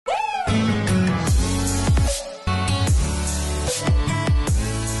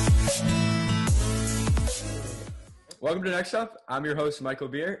Welcome to Next Up. I'm your host, Michael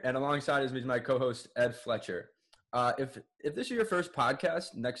Beer, and alongside is my co-host, Ed Fletcher. If this is your first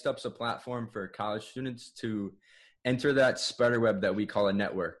podcast, Next Up's a platform for college students to enter that spider web that we call a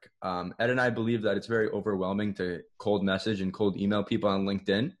network. Ed and I believe that it's very overwhelming to cold message and cold email people on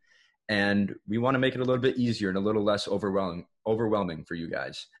LinkedIn, and we want to make it a little bit easier and a little less overwhelming for you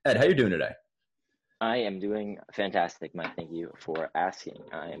guys. Ed, how you doing today? I am doing fantastic, Mike. Thank you for asking.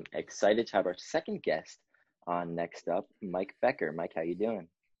 I am excited to have our second guest on Next Up, Mike Becker. Mike, how you doing?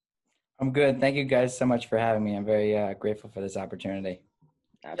 I'm good. Thank you guys so much for having me. I'm very grateful for this opportunity.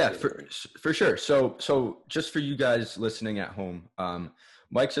 Absolutely. Yeah, for sure. So just for you guys listening at home,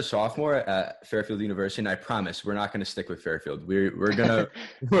 Mike's a sophomore at Fairfield University, and I promise we're not going to stick with Fairfield. We're gonna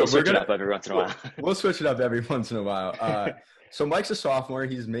we'll switch it up every once in a while. We'll switch it up every once in a while. So Mike's a sophomore.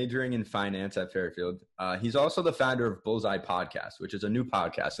 He's majoring in finance at Fairfield. He's also the founder of Bullseye Podcast, which is a new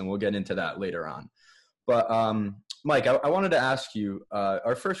podcast, and we'll get into that later on. But Mike, I wanted to ask you,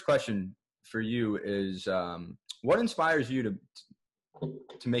 our first question for you is, what inspires you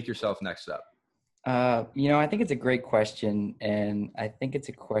to make yourself Next Up? I think it's a great question, and I think it's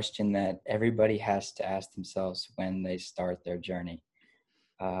a question that everybody has to ask themselves when they start their journey.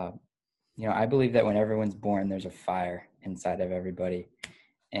 I believe that when everyone's born, there's a fire inside of everybody,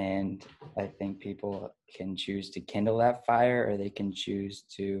 and I think people can choose to kindle that fire, or they can choose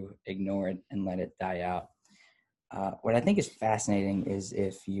to ignore it and let it die out. What I think is fascinating is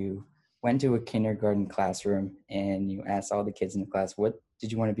if you went to a kindergarten classroom and you asked all the kids in the class, what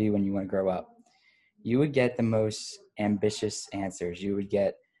did you want to be when you want to grow up? You would get the most ambitious answers. You would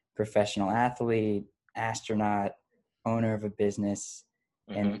get professional athlete, astronaut, owner of a business.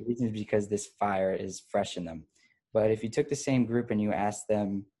 And the reason is because this fire is fresh in them. But if you took the same group and you asked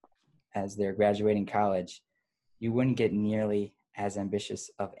them as they're graduating college, you wouldn't get nearly as ambitious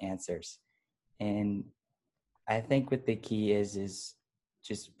of answers. And I think what the key is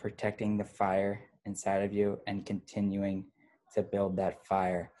just protecting the fire inside of you and continuing to build that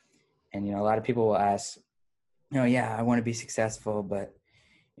fire. And, a lot of people will ask, yeah, I want to be successful, but,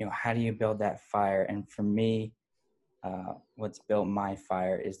 how do you build that fire? And for me, what's built my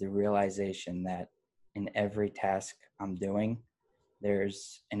fire is the realization that in every task I'm doing,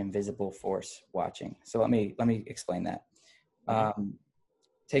 there's an invisible force watching. So let me explain that.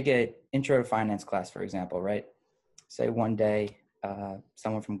 Take an intro to finance class, for example, right? Say one day,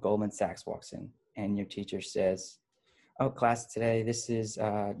 someone from Goldman Sachs walks in and your teacher says, "Oh, class today, this is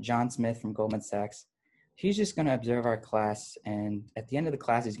John Smith from Goldman Sachs. He's just going to observe our class, and at the end of the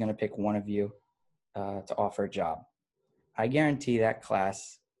class, he's going to pick one of you to offer a job." I guarantee that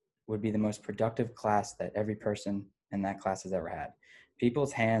class would be the most productive class that every person in that class has ever had.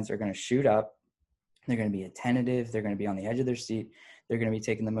 People's hands are going to shoot up. They're going to be attentive. They're going to be on the edge of their seat. They're going to be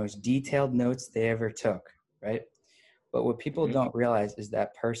taking the most detailed notes they ever took, right? But what people don't realize is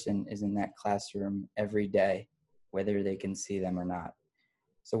that person is in that classroom every day, whether they can see them or not.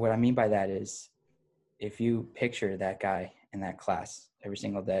 So what I mean by that is, if you picture that guy in that class every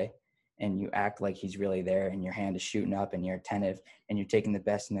single day and you act like he's really there and your hand is shooting up and you're attentive and you're taking the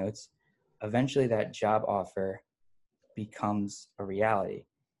best notes, eventually that job offer becomes a reality.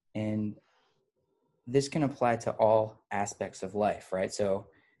 And this can apply to all aspects of life, right? So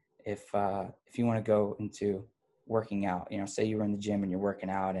if you want to go into working out, say you were in the gym and you're working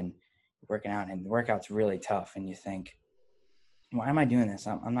out and the workout's really tough and you think, why am I doing this?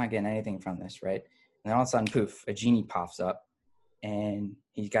 I'm not getting anything from this, right? And then all of a sudden, poof, a genie pops up and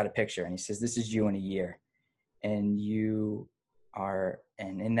he's got a picture and he says, "This is you in a year." And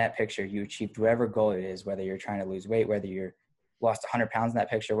and in that picture, you achieved whatever goal it is, whether you're trying to lose weight, whether you're lost 100 pounds in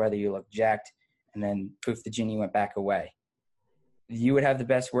that picture, whether you look jacked, and then poof, the genie went back away. You would have the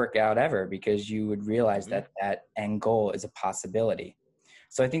best workout ever because you would realize that end goal is a possibility.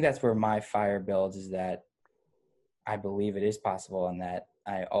 So I think that's where my fire builds, is that I believe it is possible and that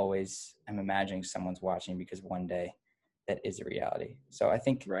I always am imagining someone's watching because one day that is a reality. So I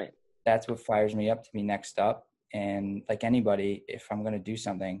think that's what fires me up to be Next Up. And like anybody, if I'm going to do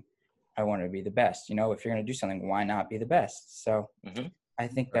something, I want to be the best. If you're going to do something, why not be the best? So I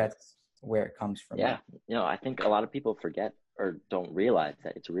think that's where it comes from. Yeah. I think a lot of people forget or don't realize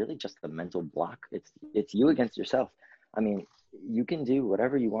that it's really just the mental block. It's you against yourself. I mean, you can do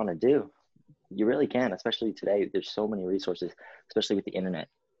whatever you want to do. You really can, especially today. There's so many resources, especially with the internet.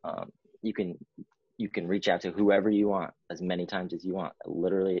 You can reach out to whoever you want as many times as you want.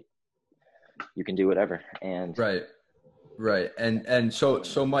 Literally, you can do whatever. And right. And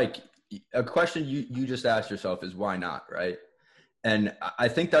so Mike, a question you just asked yourself is why not, right? And I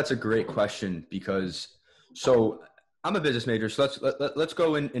think that's a great question because I'm a business major, so let's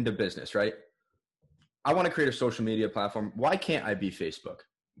go into business, right? I want to create a social media platform. Why can't I be Facebook?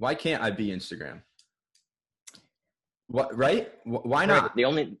 Why can't I be Instagram? What, right? Why Right. not? The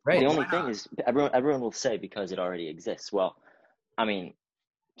only Right. thing is everyone will say because it already exists. Well, I mean,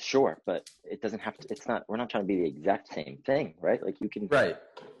 sure, but it doesn't have to. It's not. We're not trying to be the exact same thing, right? Like Right.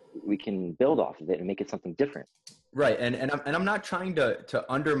 we can build off of it and make it something different. Right. And I'm not trying to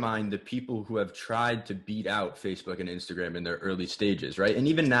undermine the people who have tried to beat out Facebook and Instagram in their early stages, right? And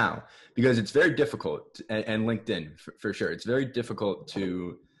even now, because it's very difficult, and LinkedIn for sure, it's very difficult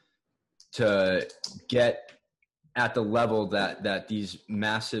to get at the level that these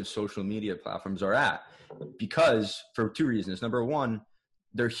massive social media platforms are at, because for two reasons. Number one,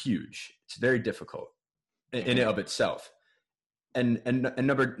 they're huge. It's very difficult in and of itself. And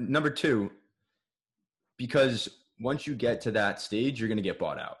number two, because once you get to that stage, you're going to get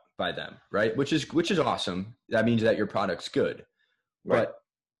bought out by them, right? Which is awesome. That means that your product's good. Right.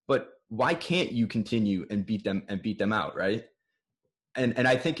 But why can't you continue and beat them out, right? And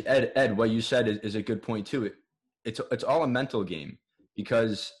I think Ed, what you said is a good point too. It's all a mental game,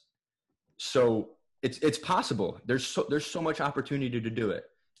 because so it's possible. There's so much opportunity to do it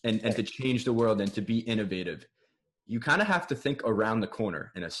and to change the world and to be innovative. You kind of have to think around the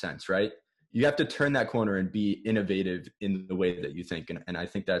corner in a sense, right? You have to turn that corner and be innovative in the way that you think. And I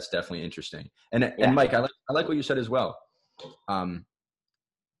think that's definitely interesting. And Mike, I like what you said as well.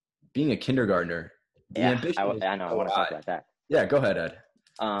 Being a kindergartner, the ambition I know. I want to talk about that. Yeah, go ahead, Ed.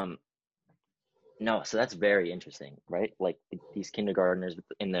 No, so that's very interesting, right? Like these kindergartners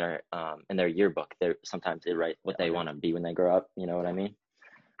in their yearbook, sometimes they write what they want to be when they grow up. You know what I mean?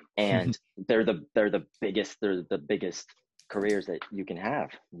 And they're the biggest careers that you can have,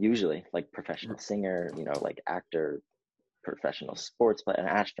 usually, like professional singer, like actor, professional sports player, an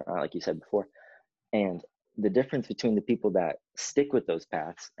astronaut, like you said before. And the difference between the people that stick with those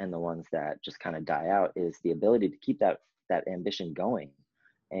paths and the ones that just kind of die out is the ability to keep that ambition going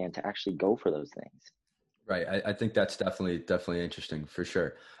and to actually go for those things. Right. I think that's definitely interesting for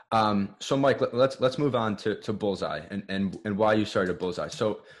sure. So Mike, let's move on to Bullseye and why you started Bullseye.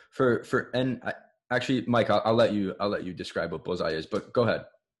 So actually, Mike, I'll let you describe what Bullseye is, but go ahead.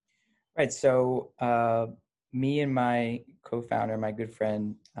 Right. So me and my co-founder, my good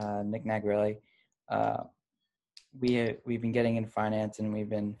friend Nick Nagrilli, we've been getting in finance and we've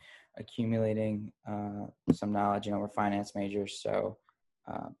been accumulating some knowledge. We're finance majors. So,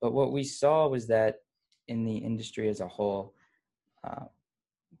 but what we saw was that in the industry as a whole,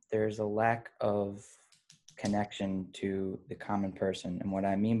 there's a lack of connection to the common person. And what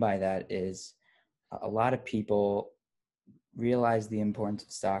I mean by that is a lot of people realize the importance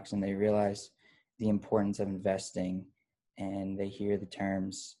of stocks and they realize the importance of investing, and they hear the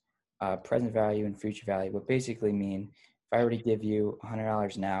terms present value and future value, what basically mean if I were to give you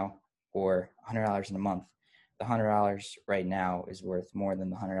 $100 now or $100 in a month, the $100 right now is worth more than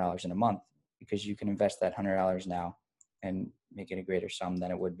the $100 in a month, because you can invest that $100 now and make it a greater sum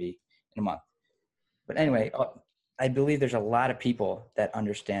than it would be in a month. But anyway, I believe there's a lot of people that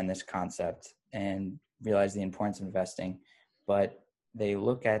understand this concept and realize the importance of investing, but they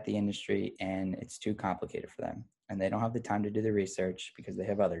look at the industry and it's too complicated for them. And they don't have the time to do the research because they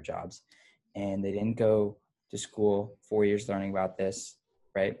have other jobs. And they didn't go to school 4 years learning about this,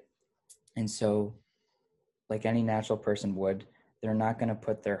 right? And so, like any natural person would, they're not going to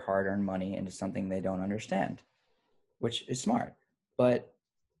put their hard-earned money into something they don't understand, which is smart. But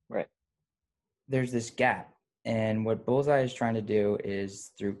right, there's this gap. And what Bullseye is trying to do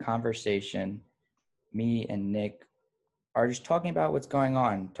is, through conversation, me and Nick are just talking about what's going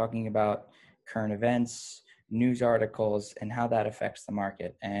on, talking about current events, news articles, and how that affects the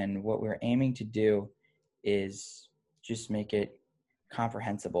market. And what we're aiming to do is just make it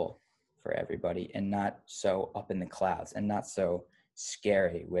comprehensible for everybody and not so up in the clouds and not so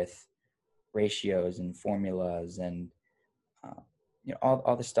scary with ratios and formulas and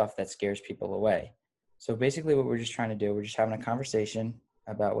all the stuff that scares people away. So basically what we're just trying to do, we're just having a conversation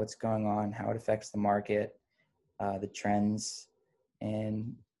about what's going on, how it affects the market, the trends,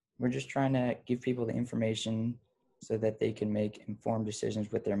 and we're just trying to give people the information so that they can make informed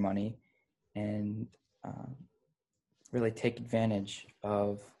decisions with their money and really take advantage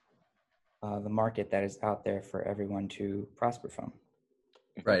of the market that is out there for everyone to prosper from.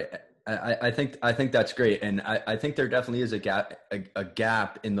 Right. I think that's great. And I think there definitely is a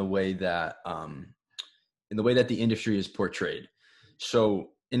gap in the way that the industry is portrayed. So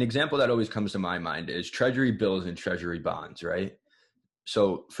an example that always comes to my mind is treasury bills and treasury bonds, right?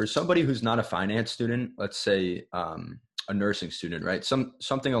 So for somebody who's not a finance student, let's say a nursing student, right?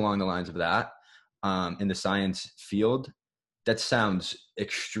 Something along the lines of that in the science field, that sounds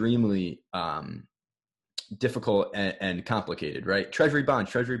extremely difficult and complicated, right? Treasury bonds,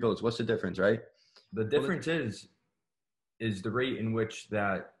 treasury bills, what's the difference, right? The difference is the rate in which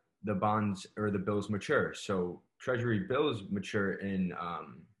that the bonds or the bills mature. So treasury bills mature in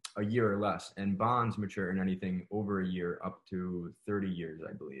a year or less, and bonds mature in anything over a year up to 30 years,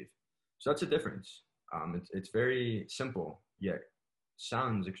 I believe. So that's a difference. It's very simple, yet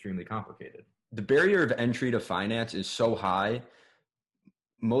sounds extremely complicated. The barrier of entry to finance is so high,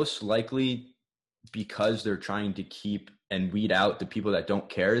 most likely because they're trying to keep and weed out the people that don't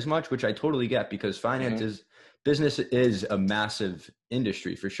care as much, which I totally get, because business is a massive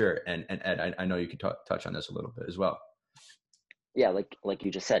industry for sure. And Ed, I know you could touch on this a little bit as well. Yeah, like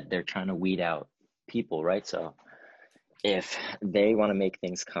you just said, they're trying to weed out people, right? So if they want to make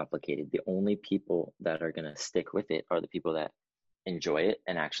things complicated, the only people that are going to stick with it are the people that enjoy it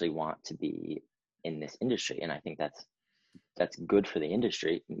and actually want to be in this industry. And I think that's good for the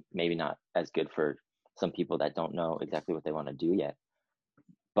industry, maybe not as good for some people that don't know exactly what they want to do yet,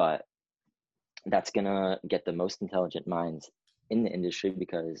 but that's going to get the most intelligent minds in the industry,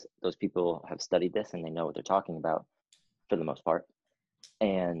 because those people have studied this and they know what they're talking about for the most part.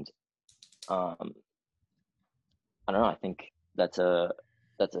 And I don't know, I think that's a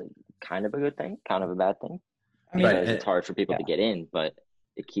kind of a good thing, kind of a bad thing, because it's hard for people to get in, but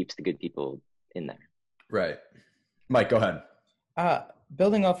it keeps the good people in there. Right. Mike, go ahead.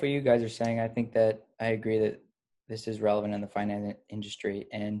 Building off what you guys are saying, I think that I agree that this is relevant in the finance industry,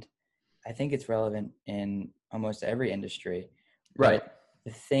 and I think it's relevant in almost every industry. Right. But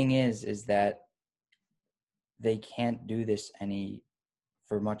the thing is that they can't do this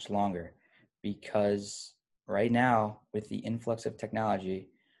for much longer, because right now, with the influx of technology,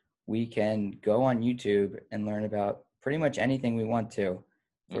 we can go on YouTube and learn about pretty much anything we want to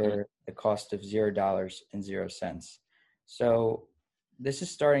for the cost of $0.00. So this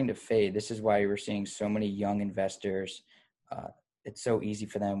is starting to fade. This is why we're seeing so many young investors. It's so easy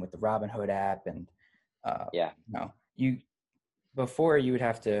for them with the Robinhood app, and before you would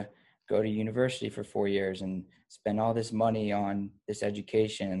have to go to university for 4 years and spend all this money on this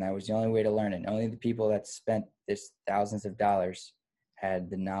education, and that was the only way to learn it. Only the people that spent this thousands of dollars had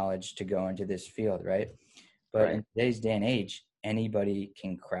the knowledge to go into this field, right? But in today's day and age, anybody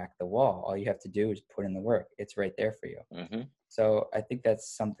can crack the wall. All you have to do is put in the work. It's right there for you. So I think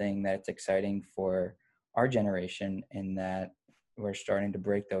that's something that's exciting for our generation, in that we're starting to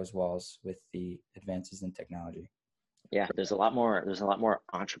break those walls with the advances in technology. Yeah, there's a lot more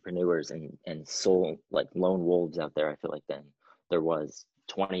entrepreneurs and like lone wolves out there, I feel like, than there was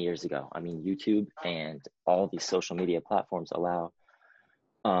 20 years ago. I mean, YouTube and all these social media platforms allow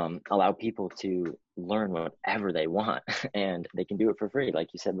people to learn whatever they want, and they can do it for free, like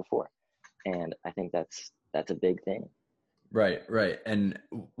you said before. And I think that's a big thing. Right. And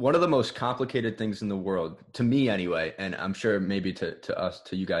one of the most complicated things in the world, to me anyway, and I'm sure maybe to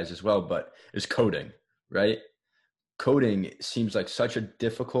you guys as well, but is coding, right? Coding seems like such a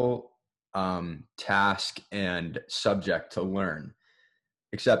difficult task and subject to learn,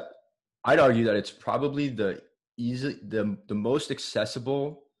 except I'd argue that it's probably the most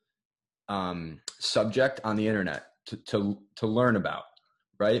accessible subject on the internet to learn about,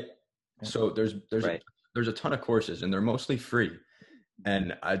 right? So there's a ton of courses, and they're mostly free.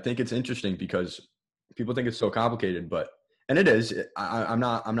 And I think it's interesting because people think it's so complicated, and it is. I'm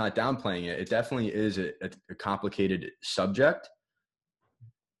not downplaying it. It definitely is a complicated subject,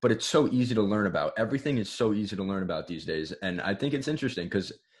 but it's so easy to learn about. Everything is so easy to learn about these days. And I think it's interesting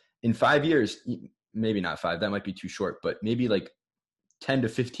because in 5 years, maybe not 5, that might be too short, but maybe like 10 to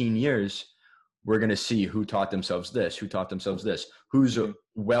 15 years, we're going to see who taught themselves this, who's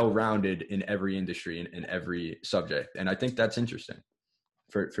well-rounded in every industry and in every subject. And I think that's interesting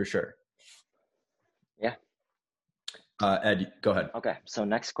for sure. Yeah. Ed, go ahead. Okay. So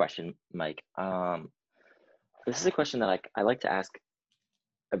next question, Mike. This is a question that I like to ask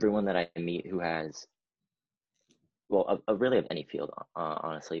everyone that I meet who has, really of any field,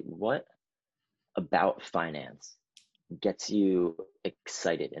 honestly. What about finance gets you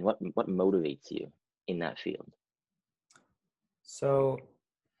excited, and what motivates you in that field? So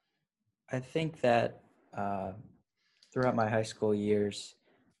I think that throughout my high school years,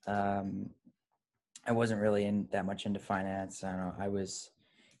 I wasn't really that much into finance. I don't know. I was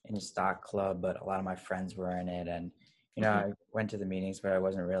in a stock club, but a lot of my friends were in it, and I went to the meetings, but I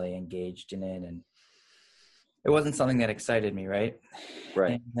wasn't really engaged in it, and it wasn't something that excited me, right?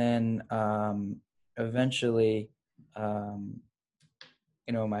 Right. And then eventually,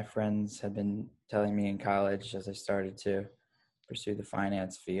 my friends had been telling me in college, as I started to pursue the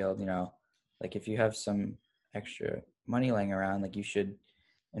finance field, like, if you have some extra money laying around, like, you should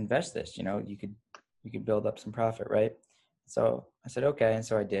invest this. You could you could build up some profit, right? So I said, okay. And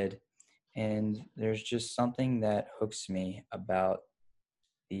so I did. And there's just something that hooks me about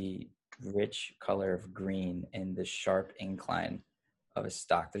the rich color of green and the sharp incline of a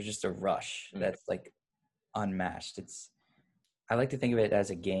stock. There's just a rush that's like unmatched. I like to think of it as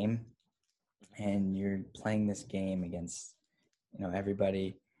a game, and you're playing this game against,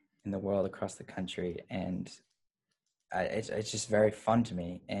 everybody in the world across the country. And it's just very fun to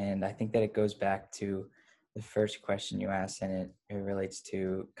me. And I think that it goes back to the first question you asked, and it relates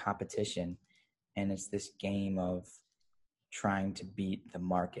to competition. And it's this game of trying to beat the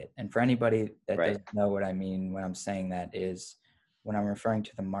market. And for anybody that doesn't know what I mean when I'm saying that, is when I'm referring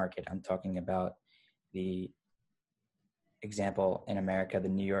to the market, I'm talking about the example in America, the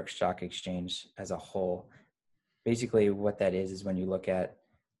New York Stock Exchange as a whole. Basically what that is when you look at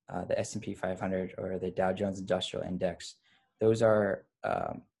the S&P 500 or the Dow Jones Industrial Index, those are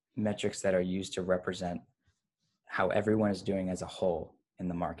metrics that are used to represent how everyone is doing as a whole in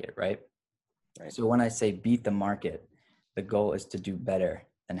the market, right? So when I say beat the market, the goal is to do better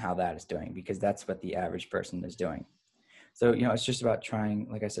than how that is doing, because that's what the average person is doing. So, it's just about trying,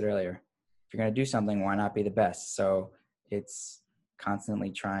 like I said earlier, if you're going to do something, why not be the best? So it's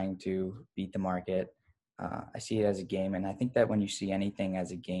constantly trying to beat the market. I see it as a game. And I think that when you see anything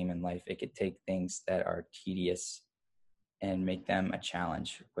as a game in life, it could take things that are tedious and make them a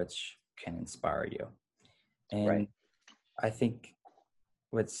challenge, which can inspire you. And I think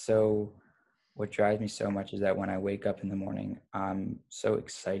what drives me so much is that when I wake up in the morning, I'm so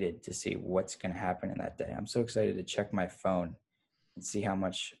excited to see what's going to happen in that day. I'm so excited to check my phone and see how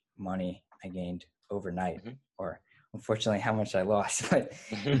much money I gained overnight, or unfortunately how much I lost. But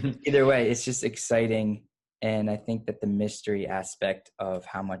either way, it's just exciting. And I think that the mystery aspect of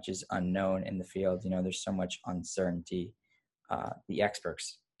how much is unknown in the field, there's so much uncertainty. The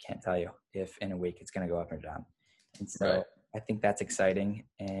experts can't tell you if in a week it's going to go up or down. And so I think that's exciting.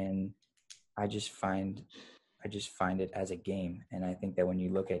 And I just find it as a game. And I think that when you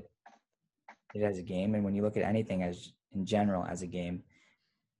look at it as a game, and when you look at anything as in general as a game,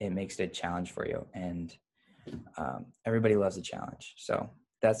 it makes it a challenge for you. And everybody loves a challenge. So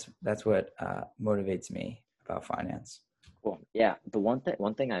that's what motivates me about finance. Cool. Yeah. The one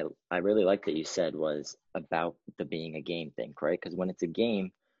thing I really like that you said was about the being a game thing, right? Because when it's a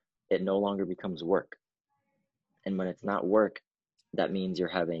game, it no longer becomes work. And when it's not work, that means you're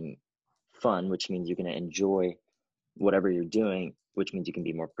having fun, which means you're going to enjoy whatever you're doing, which means you can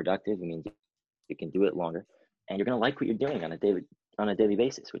be more productive. It means you can do it longer, and you're going to like what you're doing on a daily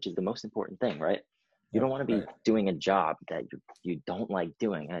basis, which is the most important thing, right? You don't want to be doing a job that you don't like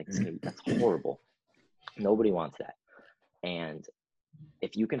doing. That's horrible. Nobody wants that. And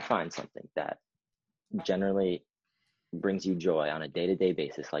if you can find something that generally brings you joy on a day-to-day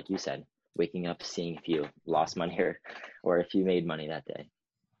basis, like you said, waking up, seeing if you lost money or if you made money that day,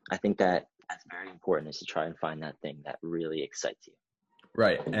 I think that's very important, is to try and find that thing that really excites you.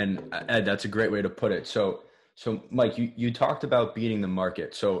 Right. And Ed, that's a great way to put it. So Mike, you talked about beating the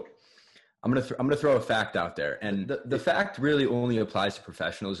market. So I'm going to throw a fact out there, and the fact really only applies to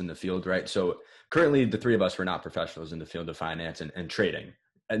professionals in the field, right? So currently the three of us were not professionals in the field of finance and trading,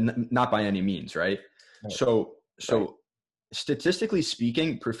 and not by any means, right? So statistically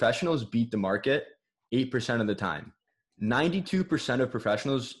speaking, professionals beat the market 8% of the time. 92% of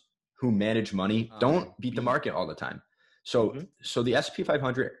professionals who manage money don't beat the market all the time. So the S&P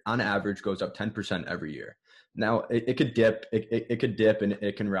 500 on average goes up 10% every year. Now it could dip, it could dip, and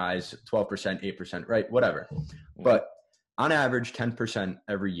it can rise 12%, 8%, right? Whatever. But on average, 10%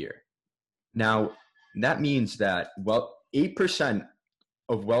 every year. Now that means that 8%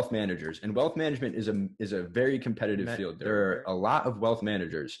 of wealth managers, and wealth management is a very competitive field. There are a lot of wealth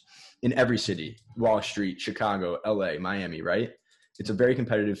managers in every city: Wall Street, Chicago, LA, Miami, right? It's a very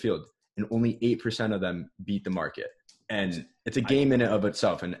competitive field, and only 8% of them beat the market. And it's a game in and of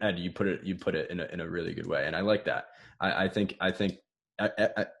itself. And Ed, you put it in a really good way, and I like that. I think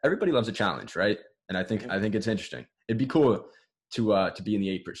everybody loves a challenge, right? And I think it's interesting. It'd be cool to be in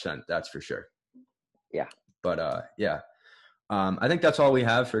the 8%. That's for sure. Yeah. But I think that's all we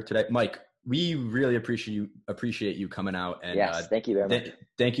have for today, Mike. We really appreciate you coming out, and yes, thank you very much.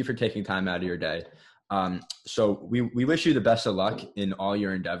 Thank you for taking time out of your day. So we wish you the best of luck in all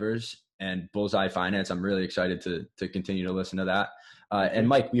your endeavors. And Bullseye Finance, I'm really excited to continue to listen to that. And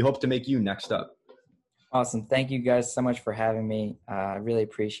Mike, we hope to make you next up. Awesome. Thank you guys so much for having me. I really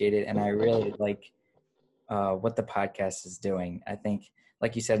appreciate it. And I really like what the podcast is doing. I think,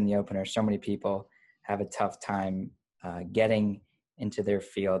 like you said in the opener, so many people have a tough time getting into their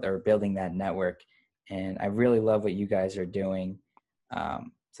field or building that network. And I really love what you guys are doing.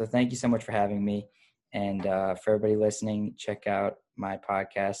 So thank you so much for having me. And for everybody listening, check out my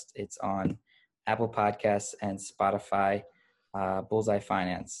podcast. It's on Apple Podcasts and Spotify, Bullseye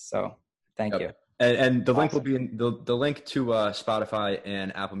Finance. So thank you. And the link will be in the link to Spotify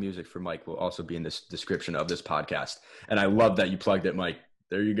and Apple Music for Mike will also be in this description of this podcast. And I love that you plugged it, Mike.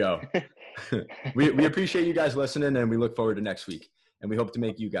 There you go. We appreciate you guys listening, and we look forward to next week. And we hope to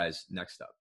make you guys next up.